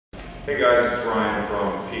Hey guys, it's Ryan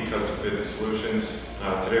from P Custom Fitness Solutions.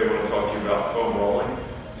 Today I want to talk to you about foam rolling.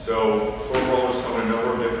 So foam rollers come in a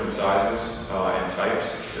number of different sizes and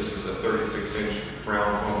types. This is a 36-inch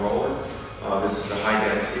brown foam roller. This is a high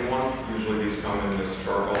density one. Usually these come in this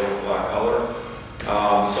charcoal or black color.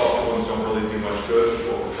 Softer ones don't really do much good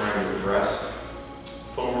with what we're trying to address.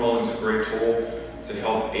 Foam rolling is a great tool to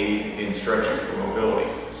help aid in stretching for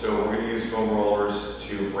mobility. So we're going to use foam rollers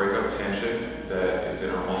to break up tension that is in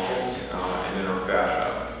our muscles and in our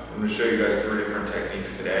fascia. I'm going to show you guys 3 different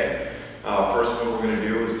techniques today. First one we're going to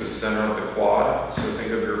do is the center of the quad. So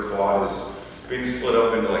think of your quad as being split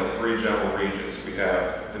up into like 3 general regions. We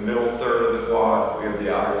have the middle third of the quad, we have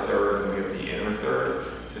the outer third, and we have the inner third.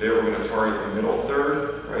 Today we're going to target the middle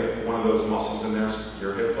third, right? One of those muscles in there is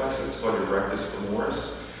your hip flexor. It's called your rectus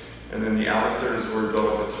femoris. And then the outer third is where we build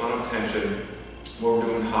up a ton of tension when we're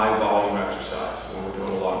doing high volume exercise, when we're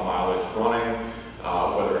doing a lot of mileage running,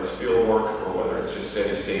 whether it's field work or whether it's just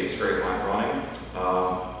steady state straight line running.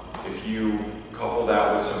 If you couple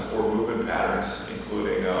that with some poor movement patterns,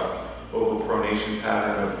 including overpronation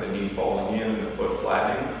pattern of the knee falling in and the foot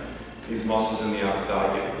flattening, these muscles in the outer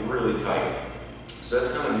thigh get really tight. So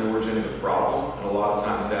that's kind of the origin of the problem, and a lot of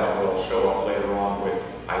times that will show up later on with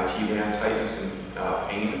IT band tightness and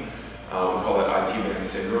pain. We call that IT band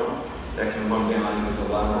syndrome. That can run down into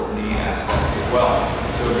the lateral knee aspect as well.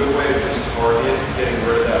 So a good way to just target getting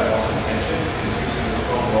rid of that muscle tension is using the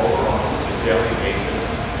foam roller on almost a daily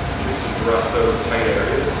basis, just to address those tight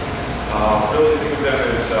areas. Really think of them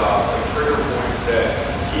as like trigger points that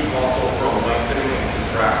keep muscle from lengthening and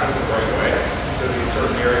contracting the right way. So these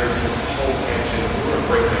certain areas just hold tension, we want to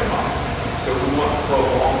break them up. So we want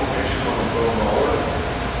prolonged tension on the foam roller.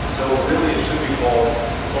 So really it should be called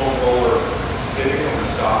foam roller sitting or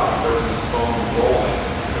massage versus foam rolling,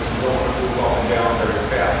 because we don't want to move up and down very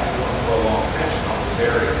fast. We want to prolong tension on those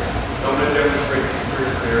areas. So I'm going to demonstrate these 3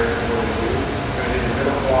 different areas that we're going to do. We're going to hit the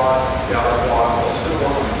middle quad, the outer quad, we're also going to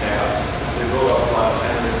work on the calves. They build up a lot of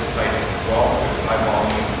tenderness and tightness as well with high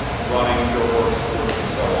volume running, field work, sports, and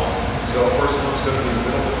so on. So first one's going to be the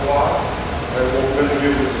middle of the quad. What we're going to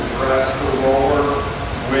do is address the roller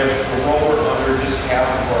with the roller under just half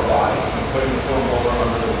of our body. So I'm putting the foam roller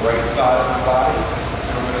under the right side of my body.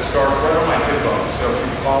 And I'm going to start right on my hip bone. So if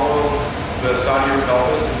you follow the side of your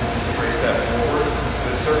pelvis and you just trace that forward,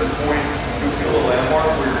 at a certain point you'll feel a landmark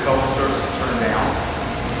where your pelvis starts to turn down.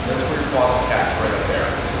 That's where your quad's attached, right up there.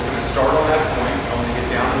 So we're going to start on that point. I'm going to get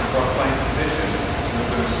down in the front plank position. And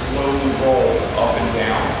we're going to slowly roll up and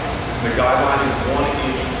down. The guideline is 1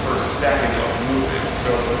 inch per second of movement.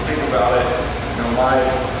 So if you think about it, my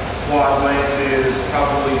quad length is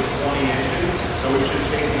probably 20 inches, so it should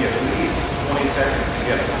take me at least 20 seconds to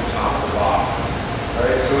get from top to bottom.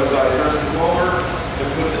 Alright, so as I address the roller, I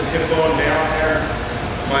put the hip bone down there.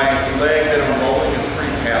 My leg that I'm rolling is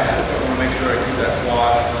pretty passive. I want to make sure I keep that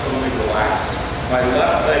quad totally relaxed. My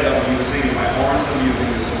left leg I'm using, and my arms I'm using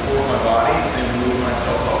to support my body and move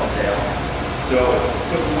myself up and down. So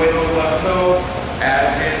put the weight on the left toe,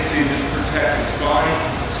 abs in so you just protect the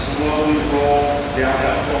spine. Slowly roll down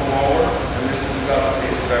that foam roller, and this is about the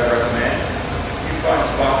pace that I recommend. If you find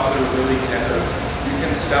spots that are really tender, you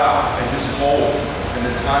can stop and just hold. And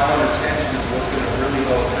the time under tension is what's going to really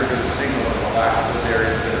help trigger the signal and relax those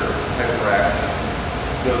areas that are hyperactive.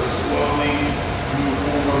 So slowly move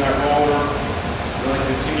forward on that roller. Really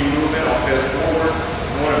continue moving. I'll fast forward.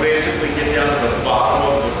 We want to basically get down to the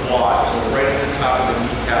bottom of the quad. So right at the top of the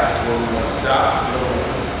kneecap is where we want to stop. We don't want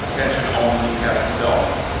to put tension on the kneecap itself.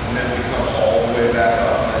 And then we come all the way back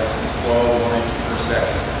up, nice and slow, 1 inch per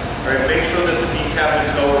second. All right, make sure that the kneecap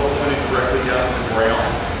and toe are pointed directly down to the ground.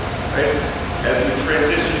 All right, as we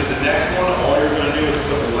transition to the next one, all you're going to do is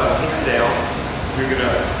put the left hand down. You're going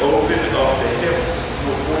to open up the hips to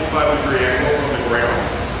a 45-degree angle from the ground.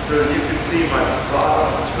 So as you can see, my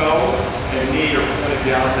bottom toe and knee are pointed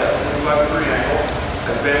down at that 45-degree angle.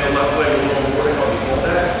 I bend the left leg a little more to help me hold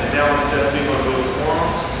that. And now instead of being on both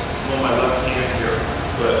forearms, I'm on my left hand here.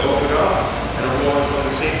 So I open up, and I'm going from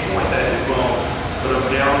the same point, that hip bone, but I'm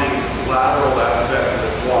down the lateral aspect of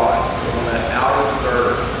the quad. So I'm on that outer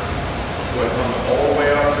third. So I come all the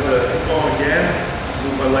way up to the hip bone again,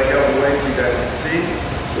 move my leg out of the way so you guys can see.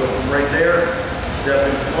 So from right there, step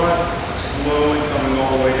in front, slowly coming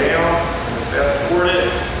all the way down, and fast forward it.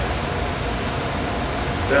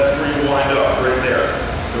 That's where you wind up, right there.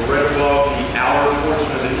 So right above the outer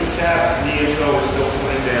portion of the kneecap, knee and toe are still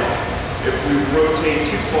pointing down. If we rotate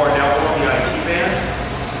too far down on the IT band,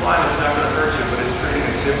 it's fine, it's not going to hurt you, but it's treating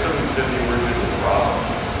a symptom instead of the origin of the problem.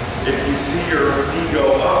 If you see your knee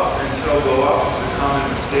go up and toe go up, it's a common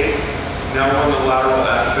mistake. Now we're on the lateral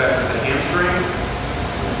aspect of the hamstring.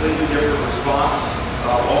 completely different response.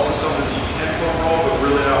 Also something that you can foam roll, but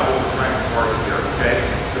really not what we're trying to target here, okay?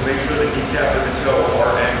 So make sure the kneecap and the toe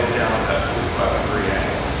are angled down at that 45-degree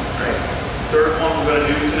angle, right? Third one we're going to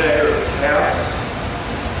do today are the calves.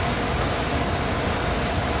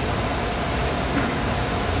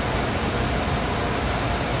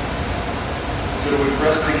 So to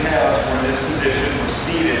address the calves, we're in this position, we're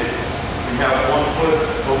seated. We have one foot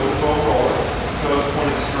over the foam roller, toes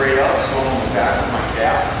pointed straight up, so I'm on the back of my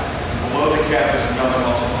calf. Below the calf is another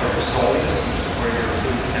muscle called your Soleus, which is where your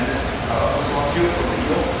Achilles tendon goes onto from the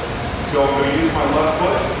heel. So I'm going to use my left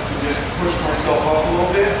foot to just push myself up a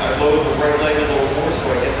little bit. I load the right leg a little more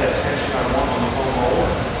so I get that tension I want on the foam roller,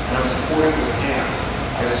 and I'm supporting with hands.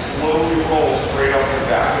 I slowly roll straight up the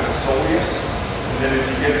back of the Soleus, and then as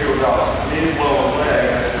you get to about mid-lower leg,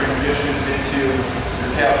 that transitions into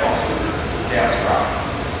your calf muscle, your gastroc.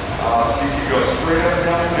 So you can go straight up and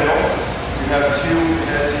down the middle. You have two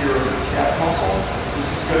heads of your calf muscle. This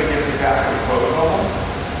is going to get the back of both of them.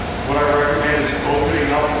 What I recommend is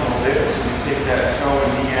opening up a little bit, so we take that toe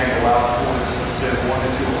and knee angle out towards, let's say, 1 to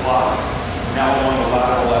 2 o'clock. Now I'm on the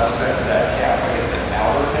lateral aspect of that calf. I get the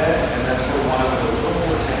outer head, and that's where I want to have a little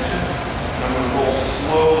more tension. And I'm going to roll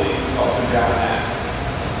slowly up and down that.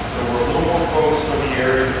 So we're a little more focused on the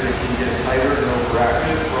areas that can get tighter and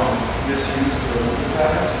overactive from misuse of the movement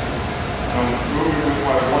patterns. I'm moving with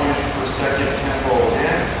my 1 inch per second tempo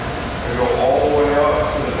again. I go all the way up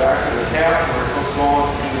to the back of the calf where it hooks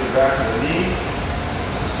on into the back of the knee.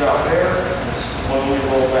 Stop there and slowly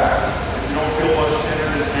roll back. If you don't feel much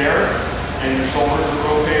tenderness there and your shoulders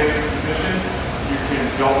are okay in this position, you can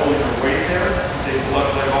double your weight there. Take the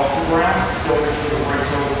left leg off the ground. Still make sure the right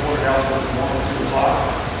toe is pointed out towards 1 or 2 o'clock.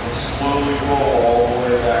 And slowly roll all the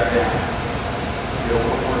way back down. Get a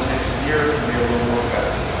little more tension here and be a little more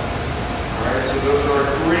effective. Alright, so those are our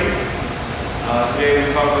 3. Today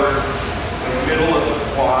we covered the middle of the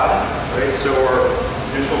quad, right? So our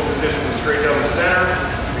initial position was straight down the center.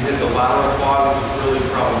 We hit the lateral quad, which is really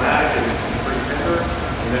problematic and pretty tender.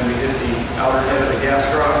 And then we hit the outer head of the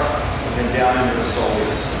gastroc and then down into the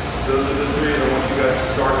soleus. So those are the 3 that I want you guys to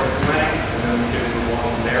start implementing, and then we can move on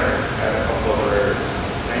from there and add a couple other areas.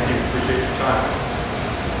 Thank you. Appreciate your time.